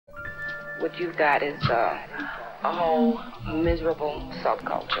what you've got is a whole miserable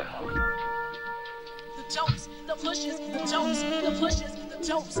subculture. The jokes, the pushes, the jokes, the pushes, the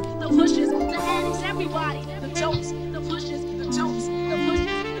jokes, the pushes, the addicts, everybody. The jokes, the pushes, the jokes, the pushes,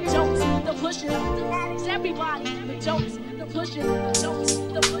 the jokes, the pushes, the addicts, everybody. The jokes, the pushes, the jokes,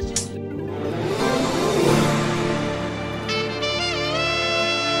 the pushes.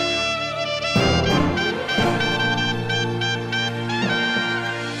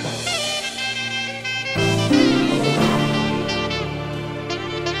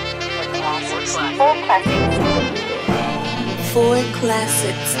 For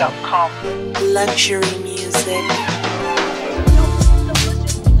classics.com. Luxury music.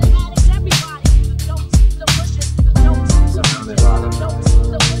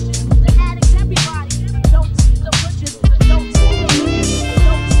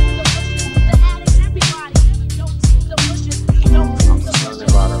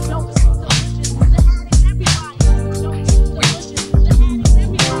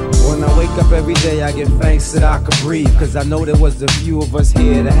 Every day I give thanks that I could breathe, cause I know there was a few of us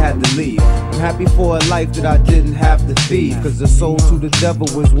here that had to leave. I'm happy for a life that I didn't have to feed, cause the soul to the devil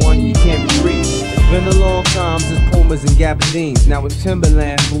was one you can't retrieve. It's been a long time since Pumas and Gabardines, now with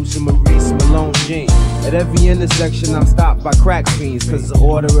Timberland, boots and Maurice Malone jeans. At every intersection I'm stopped by crack fiends, cause the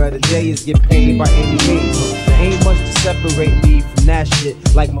order of the day is get paid by any means. There ain't much to separate me from that shit,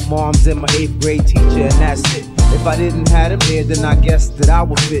 like my mom's and my 8th grade teacher, and that's it. If I didn't have him here, then I guess that I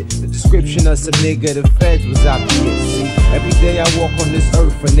would fit the description of some nigga the feds was out to get. See, every day I walk on this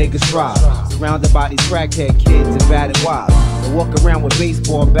earth for niggas thrive, surrounded by these crackhead kids and battered wives. I walk around with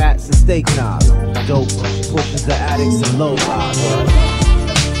baseball bats and steak knives. Dope pushes the addicts and low lives.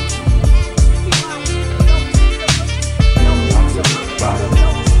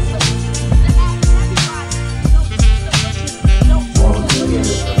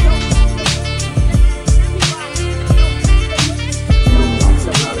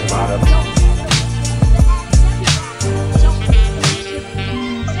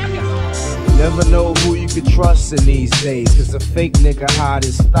 Never know who you could trust in these days, cause a fake nigga hide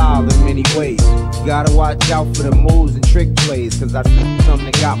his style in many ways. You gotta watch out for the moves and trick plays, cause I think something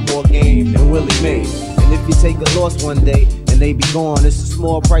that got more game than Willie Mays. And if you take a loss one day and they be gone, it's a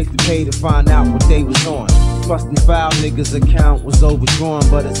small price to pay to find out what they was on. Trusting foul niggas' account was overdrawn,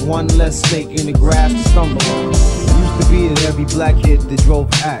 but it's one less snake in the grass to stumble on. It used to be that every black kid that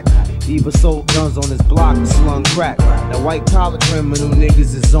drove act either sold guns on his block or slung crack. Now white collar criminal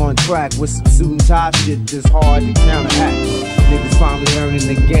niggas is on track with some suit and tie shit that's hard to counteract. Niggas finally learning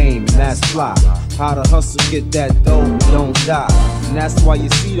the game, and that's fly. How to hustle, get that dope, and don't die. And that's why you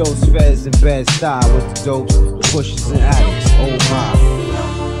see those feds in bed style with the dopes, the pushers and addicts. Oh my.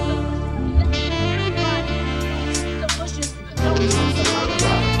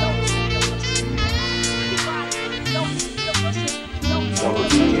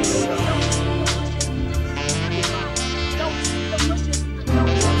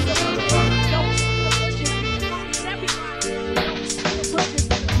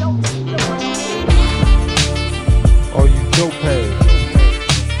 All you dope heads,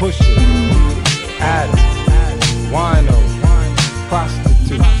 pushers, addicts, wino,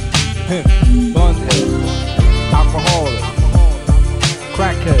 prostitute, pimp, blunt heads, alcoholic,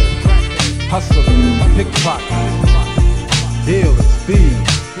 crackhead, hustler, pickpocket, dealers,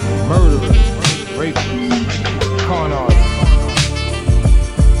 thieves, murderers, rapists, con artists.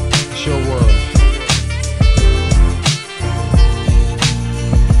 It's your world.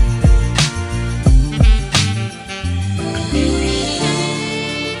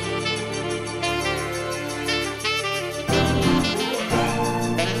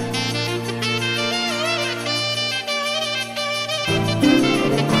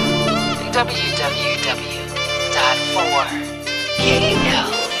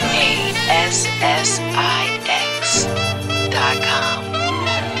 www.4KLASSIX.com.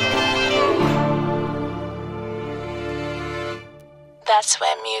 That's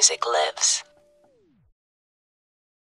where music lives.